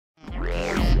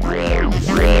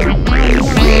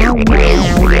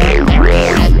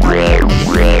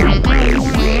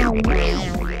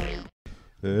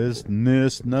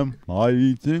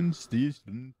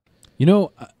You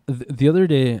know, the other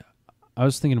day, I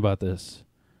was thinking about this,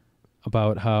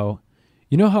 about how,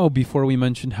 you know how before we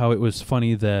mentioned how it was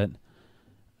funny that,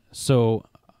 so,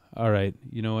 all right,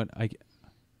 you know what,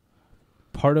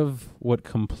 part of what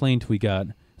complaint we got,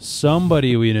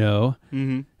 somebody we know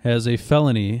has a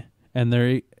felony, and they're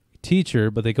a teacher,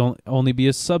 but they can only be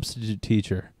a substitute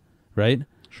teacher, right?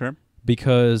 Sure.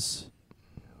 Because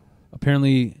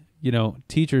apparently, you know,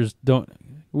 teachers don't.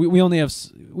 We only have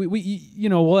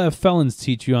we'll have felons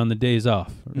teach you on the days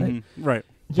off, right? Right.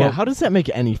 Yeah. Well, how does that make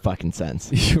any fucking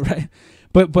sense? right.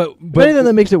 But then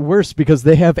that makes it worse because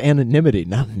they have anonymity.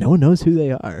 Now no one knows who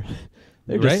they are.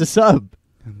 They're just a sub.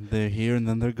 And they're here and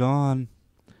then they're gone.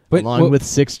 But along with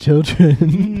 6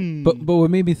 children. But what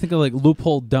made me think of like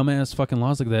loophole dumbass fucking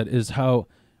laws like that is how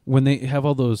when they have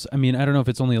all those, I mean, I don't know if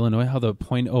it's only Illinois, how the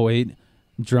 .08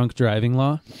 drunk driving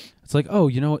law, it's like, oh,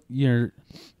 you know what, you're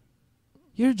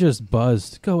just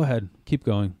buzzed. Go ahead, keep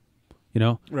going. You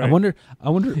know, right. I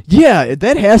wonder. Yeah,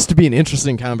 that has to be an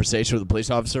interesting conversation with a police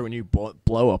officer when you blow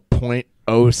a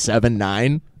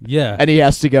 .079. Yeah, and he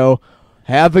has to go,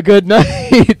 "Have a good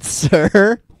night,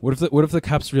 sir." What if the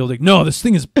cops real like, no, this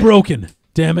thing is broken.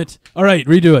 Damn it! All right,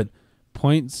 redo it.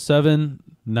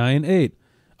 .798.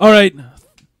 All right,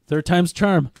 third time's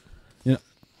charm. You know,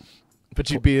 but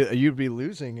you'd be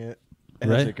losing it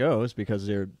as it goes because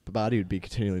your body would be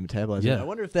continually metabolizing. Yeah. I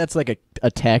wonder if that's like a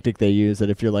tactic they use,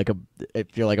 that if you're like a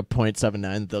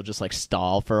 .79, they'll just like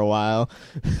stall for a while.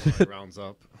 It rounds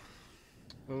up.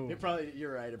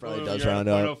 You're right. It probably does round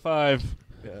up. 0.05.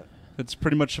 Yeah. It's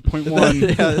pretty much a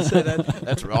 0.1.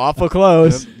 That's awful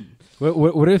close. Yep.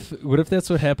 What if that's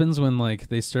what happens when like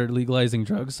they start legalizing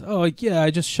drugs? Oh, like, yeah,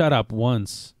 I just shut up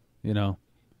once. You know.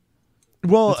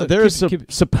 Well, like, there's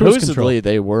keep supposedly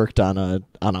they worked on a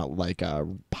like a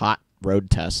pot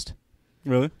road test.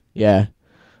 Really? Yeah.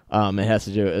 It has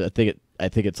to do. I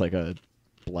think it's like a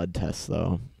blood test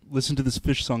though. Listen to this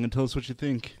Fish song and tell us what you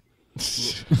think.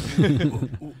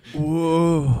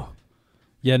 Whoa.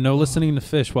 Yeah, no listening to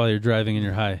Fish while you're driving and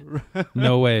you're high.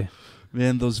 No way.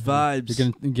 Man, those vibes. You're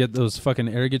going to get those fucking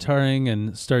air guitaring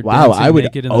and start dancing I would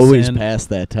naked in always the sand. pass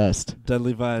that test.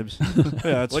 Deadly vibes.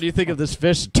 Yeah, what do you think of this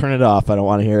Fish? Turn it off. I don't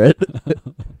want to hear it.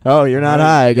 Oh, you're not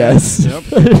high, I guess.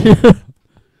 Yep.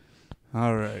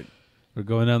 All right. We're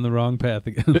going down the wrong path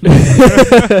again.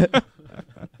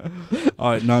 All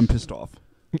right, now I'm pissed off.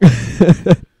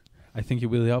 I think you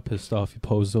really are pissed off, you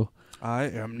poser. I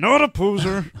am not a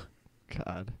poser.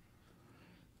 God.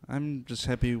 I'm just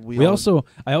happy I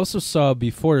also saw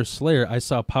before Slayer, I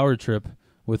saw Power Trip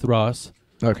with Ross.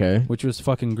 Okay. Which was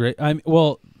fucking great. I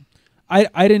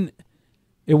didn't,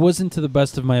 it wasn't to the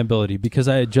best of my ability because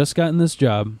I had just gotten this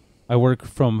job. I work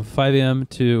from 5 a.m.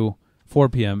 to 4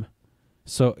 p.m.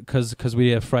 So, cause we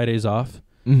have Fridays off.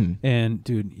 Mm-hmm. And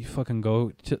dude, you fucking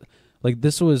go to, like,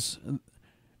 this was,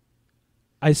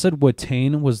 I said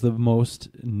Watain was the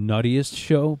most nuttiest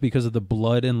show because of the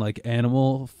blood and like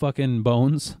animal fucking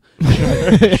bones.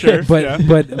 Sure.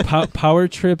 But Power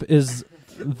Trip is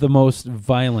the most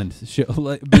violent show.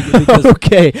 Like, because,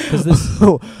 okay. Because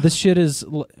this shit is.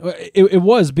 It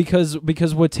was because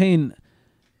Watain,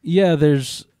 yeah,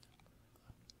 there's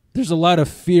a lot of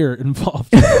fear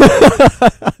involved,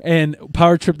 and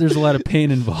Power Trip there's a lot of pain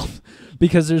involved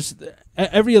because there's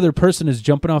every other person is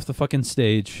jumping off the fucking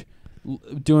stage,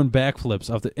 doing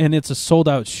backflips and it's a sold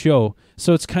out show,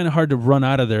 so it's kind of hard to run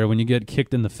out of there when you get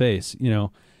kicked in the face, you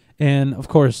know. And of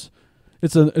course,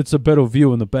 it's a better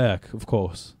view in the back. Of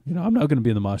course, you know, I'm not going to be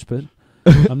in the mosh pit.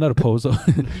 I'm not a poser.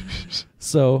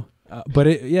 So, but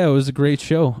it was a great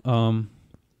show.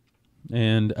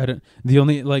 And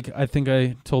I think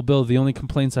I told Bill the only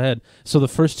complaints I had. So the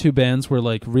first two bands were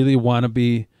like really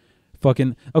wannabe,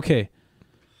 fucking okay.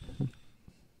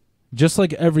 Just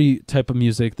like every type of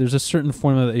music, there's a certain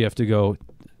formula that you have to go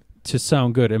to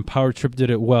sound good, and Power Trip did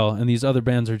it well, and these other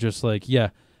bands are just like,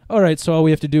 yeah, all right, so all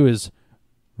we have to do is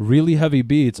really heavy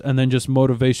beats and then just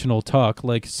motivational talk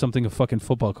like something a fucking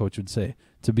football coach would say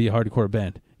to be a hardcore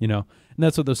band, you know? And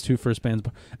that's what those two first bands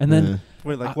were. And then...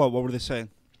 Wait, like what? What were they saying?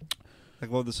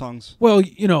 Like what were the songs? Well,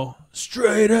 you know,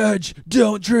 straight edge,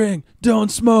 don't drink,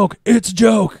 don't smoke, it's a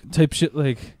joke, type shit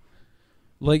like...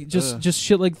 Like just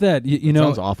shit like that, you know.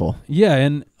 Sounds awful. Yeah,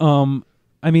 and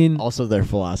I mean, also their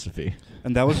philosophy.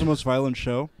 And that was the most violent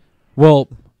show. Well,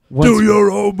 do your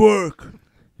homework.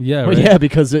 Yeah, well, right? Yeah,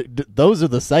 because those are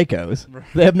the psychos. Right.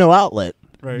 They have no outlet.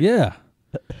 Right. Yeah.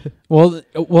 well,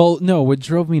 no. What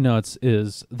drove me nuts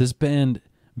is this band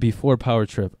before Power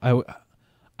Trip. I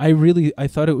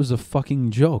thought it was a fucking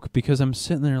joke because I'm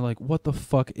sitting there like, what the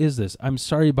fuck is this? I'm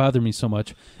sorry you bother me so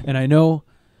much, and I know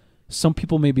some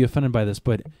people may be offended by this,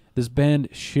 but this band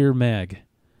Sheer Mag,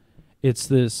 it's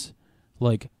this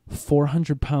like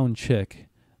 400-pound chick.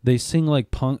 They sing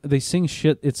like punk. They sing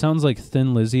shit. It sounds like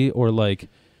Thin Lizzy or like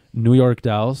New York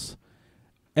Dolls.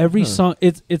 Every song,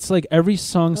 it's like every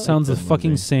song sounds the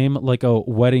fucking same, like a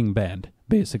wedding band,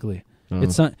 basically.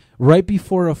 It's not right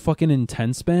before a fucking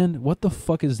intense band. What the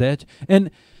fuck is that? And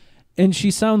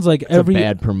she sounds like It's a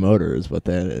bad promoter is what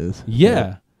that is.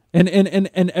 Yeah. And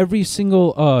every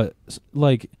single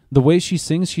like the way she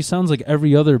sings, she sounds like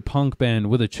every other punk band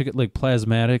with a chicken like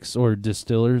Plasmatics or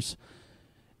Distillers.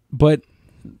 But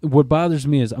what bothers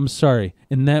me is, I'm sorry,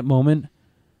 in that moment,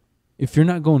 if you're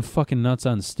not going fucking nuts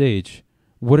on stage,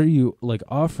 what are you like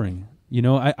offering? You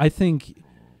know, I think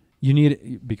you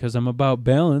need, because I'm about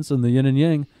balance and the yin and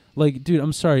yang. Like, dude,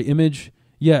 I'm sorry, Image.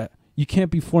 Yeah, you can't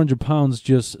be 400 pounds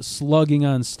just slugging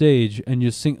on stage and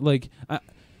just sing like.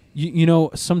 You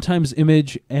know, sometimes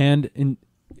Image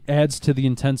adds to the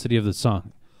intensity of the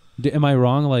song. Am I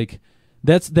wrong? Like,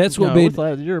 that's what made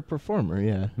you're a performer.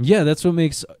 Yeah. Yeah, that's what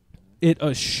makes it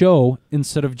a show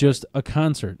instead of just a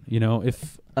concert. You know,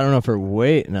 if I don't know if her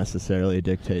weight necessarily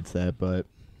dictates that, but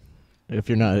if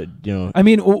you're not, you know, I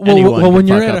mean, well when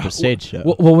you're at a stage show,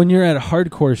 well, when you're at a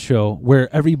hardcore show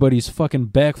where everybody's fucking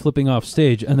backflipping off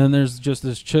stage, and then there's just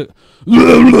this chick,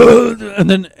 and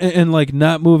then and like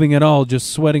not moving at all,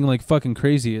 just sweating like fucking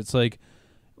crazy. It's like,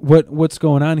 what's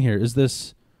going on here? Is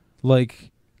this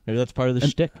like maybe that's part of the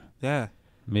shtick? Yeah,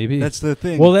 maybe that's the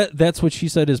thing. Well, that's what she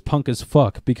said is punk as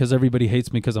fuck because everybody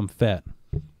hates me because I'm fat.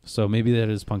 So maybe that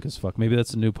is punk as fuck. Maybe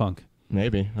that's a new punk.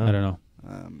 Maybe I don't know.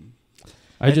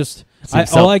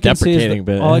 All I can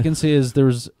say is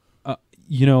there's,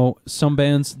 you know, some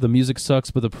bands the music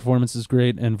sucks but the performance is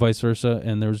great and vice versa,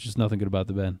 and there was just nothing good about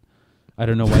the band. I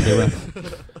don't know why they were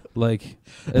like.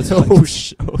 It's holy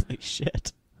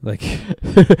shit! Like,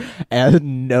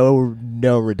 and no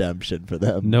redemption for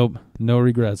them. Nope, no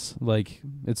regrets. Like,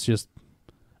 it's just,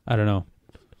 I don't know.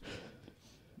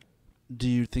 Do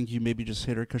you think you maybe just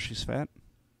hate her because she's fat?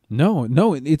 No,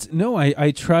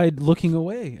 I tried looking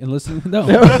away and listening. No.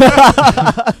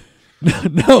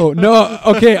 no.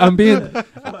 Okay,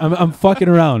 I'm fucking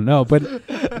around. No, but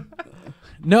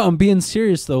no, I'm being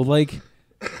serious though. Like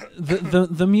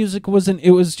the music wasn't.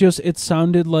 It was just. It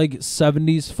sounded like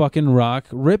 70s fucking rock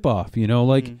ripoff. You know,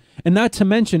 like, and not to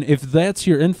mention if that's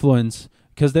your influence,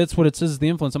 because that's what it says is the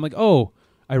influence. I'm like, oh,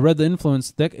 I read the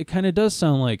influence. That it kind of does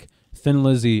sound like Thin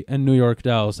Lizzy and New York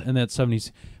Dolls and that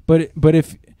 70s. But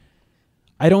if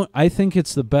I think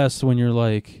it's the best when you're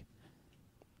like,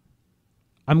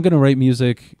 I'm going to write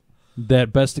music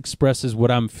that best expresses what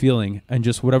I'm feeling, and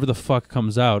just whatever the fuck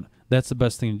comes out, that's the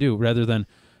best thing to do, rather than,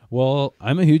 well,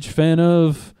 I'm a huge fan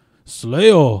of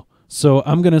Slayer, so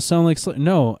I'm going to sound like Slayer.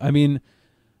 No, I mean,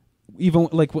 even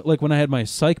like when I had my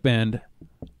psych band,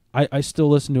 I still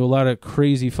listened to a lot of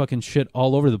crazy fucking shit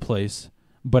all over the place,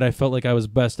 but I felt like I was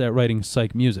best at writing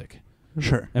psych music.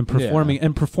 Sure. And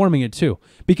performing it too.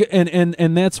 Because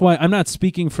and that's why I'm not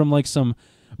speaking from like some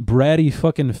bratty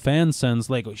fucking fan sense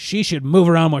like she should move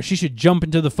around more, she should jump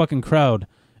into the fucking crowd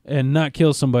and not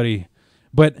kill somebody.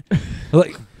 But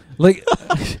like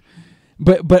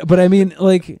but I mean,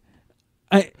 like,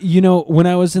 I, you know, when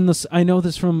I was in this, I know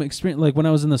this from experience, like when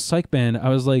I was in the psych band, I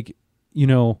was like, you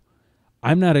know,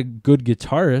 I'm not a good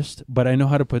guitarist, but I know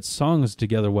how to put songs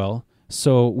together well.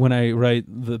 So when I write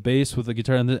the bass with the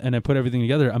guitar and I put everything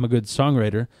together, I'm a good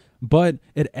songwriter. But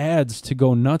it adds to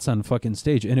go nuts on fucking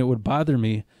stage, and it would bother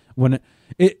me when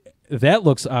that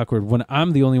looks awkward when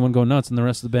I'm the only one going nuts and the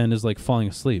rest of the band is like falling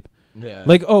asleep. Yeah.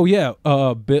 Like, oh yeah,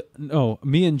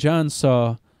 me and John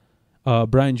saw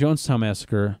Brian Jonestown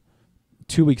Massacre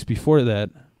 2 weeks before that,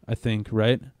 I think,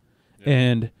 right? Yeah.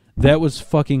 And that was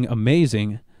fucking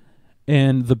amazing.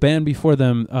 And the band before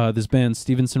them, this band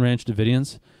Stevenson Ranch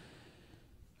Davidians,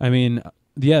 I mean,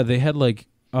 yeah, they had like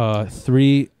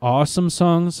 3 awesome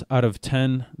songs out of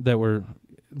 10 that were,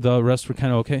 the rest were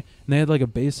kind of okay. And they had like a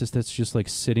bassist that's just like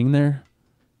sitting there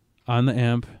on the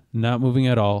amp, not moving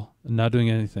at all, not doing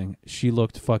anything. She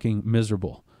looked fucking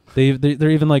miserable. They're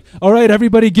even like, all right,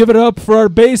 everybody give it up for our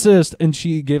bassist. And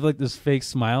she gave like this fake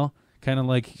smile, kind of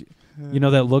like, you know,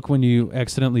 that look when you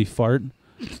accidentally fart.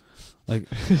 Like,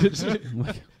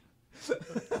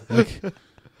 like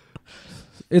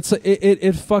it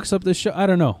fucks up the show. I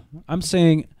don't know. I'm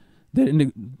saying they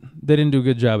didn't do a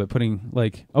good job at putting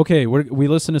like, okay, we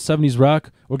listen to 70s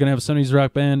rock. We're gonna have a 70s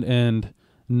rock band and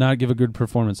not give a good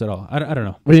performance at all. I don't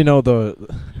know. Well, you know,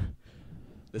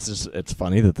 it's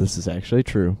funny that this is actually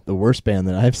true. The worst band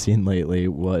that I've seen lately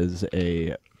was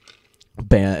a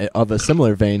band of a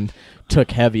similar vein,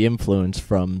 took heavy influence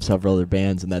from several other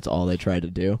bands, and that's all they tried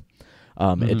to do.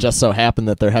 It just so happened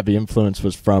that their heavy influence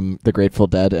was from the Grateful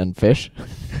Dead and Fish.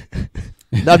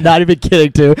 I'm not even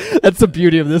kidding, too. That's the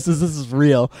beauty of this. This is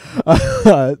real.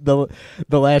 The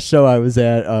last show I was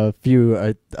at,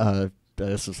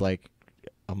 this was like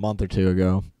a month or two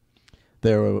ago.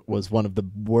 There was one of the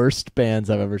worst bands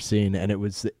I've ever seen, and it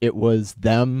was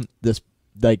them, this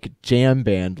like jam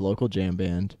band, local jam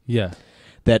band. Yeah.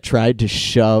 That tried to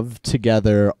shove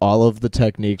together all of the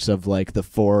techniques of like the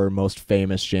four most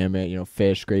famous jam band,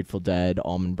 Fish, Grateful Dead,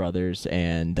 Allman Brothers,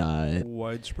 and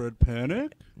Widespread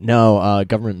Panic? No,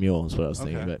 Government Mule is what I was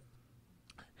thinking of it.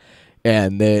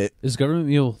 And is Government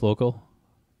Mule local?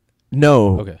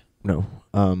 No. Okay. No.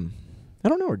 I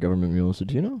don't know where Government Mule is.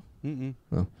 Do you know? Mm-mm.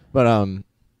 No. But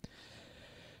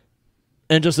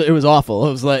and just it was awful.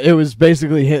 It was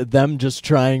basically them just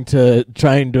trying to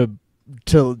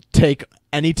take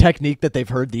any technique that they've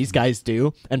heard these guys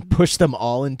do and push them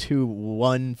all into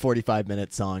one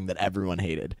 45-minute song that everyone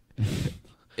hated.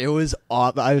 It was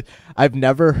awful. I've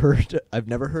never heard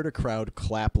a crowd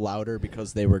clap louder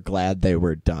because they were glad they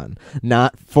were done.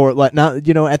 Not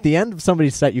at the end of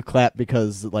somebody's set you clap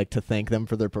because like to thank them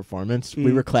for their performance.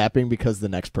 We were clapping because the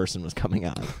next person was coming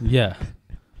on. Yeah.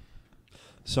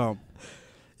 So,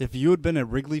 if you had been at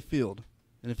Wrigley Field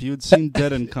and if you had seen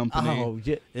Dead and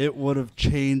Company, it would have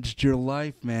changed your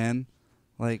life, man.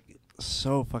 Like,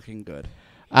 so fucking good.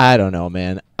 I don't know,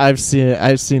 man. I've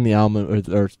seen the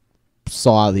Allman or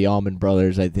saw the Allman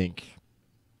Brothers, I think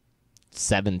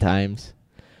 7 times,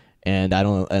 and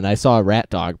I saw Rat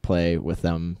Dog play with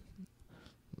them.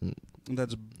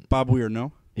 That's Bob Weir,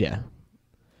 no? Yeah.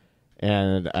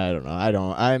 And I don't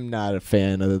know. I'm not a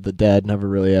fan of the Dead. Never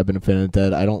really have been a fan of the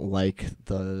Dead. I don't like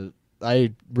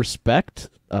I respect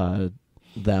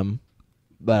them,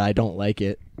 but I don't like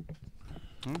it.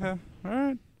 Okay. All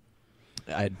right.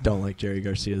 I don't like Jerry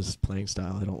Garcia's playing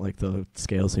style. I don't like the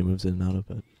scales he moves in and out of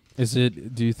it.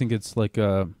 Do you think it's like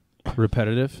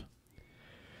repetitive?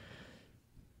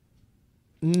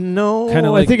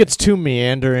 No, I think it's too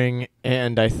meandering,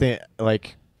 and I think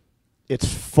like it's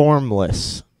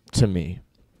formless to me.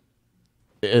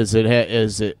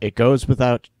 It goes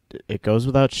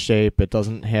without shape. It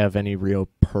doesn't have any real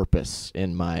purpose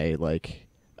in my like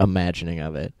imagining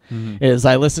of it. Mm-hmm. As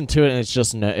I listen to it, and it's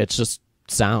just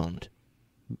sound,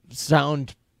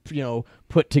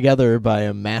 put together by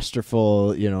a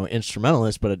masterful,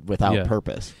 instrumentalist, but without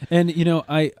purpose. And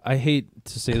I hate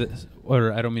to say this,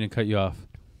 or I don't mean to cut you off,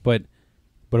 but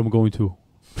I'm going to,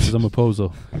 because I'm a poser.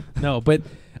 No, but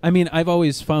I mean, I've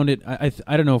always found it.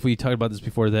 I don't know if we talked about this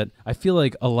before, that I feel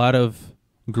like a lot of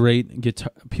great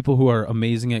guitar people who are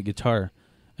amazing at guitar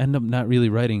end up not really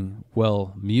writing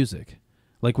well music.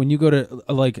 Like when you go to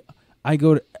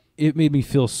it made me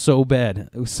feel so bad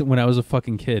when I was a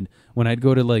fucking kid when I'd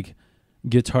go to like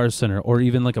Guitar Center or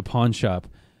even like a pawn shop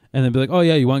and they'd be like, oh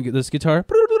yeah, you want this guitar?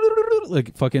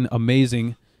 Like fucking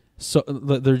amazing. So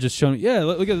they're just showing, yeah,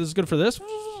 look at this, is good for this,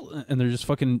 and they're just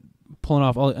fucking pulling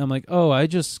off all. I'm like, oh, I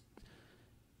just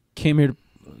came here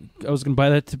I was gonna buy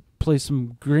that to play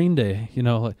some Green Day,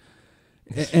 like,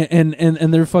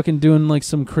 and they're fucking doing like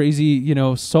some crazy,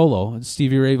 solo,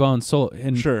 Stevie Ray Vaughan solo,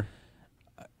 and sure.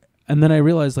 And then I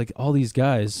realized like all these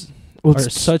guys are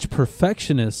such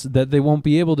perfectionists that they won't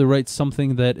be able to write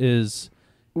something that is.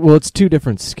 Well, it's two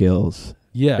different skills.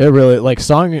 Yeah, it really like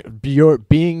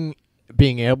being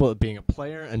a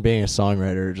player and being a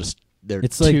songwriter. They're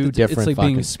two different it's like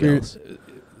fucking being skills.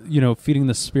 Feeding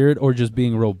the spirit or just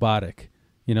being robotic.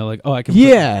 Like, oh, I can.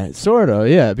 Yeah, sort of.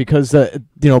 Yeah, because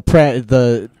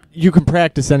you can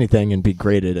practice anything and be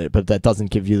great at it, but that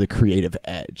doesn't give you the creative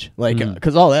edge. Like,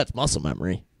 because all that's muscle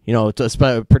memory.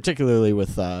 Particularly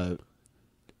with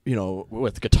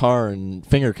with guitar and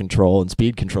finger control and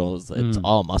speed control, it's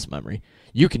all muscle memory.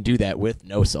 You can do that with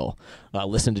no soul.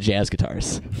 Listen to jazz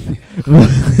guitars.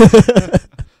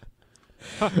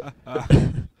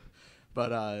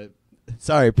 But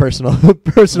sorry, personal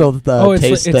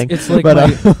taste thing. It's like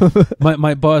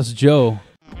my boss Joe.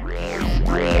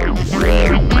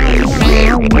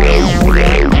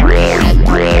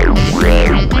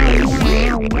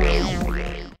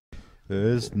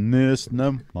 Es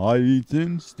nästan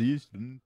meiten stisen.